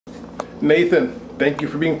Nathan, thank you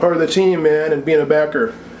for being part of the team, man, and being a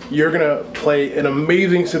backer. You're gonna play an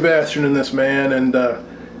amazing Sebastian in this, man,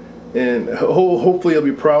 and hopefully you'll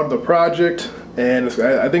be proud of the project. And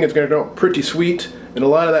I think it's gonna turn out pretty sweet, and a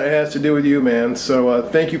lot of that has to do with you, man. So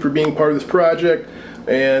thank you for being part of this project,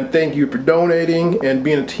 and thank you for donating and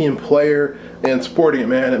being a team player and supporting it,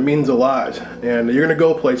 man. It means a lot, and you're gonna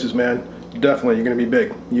go places, man. Definitely, you're gonna be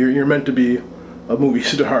big. You're meant to be a movie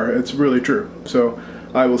star. It's really true. So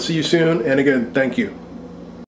I will see you soon, and again, thank you.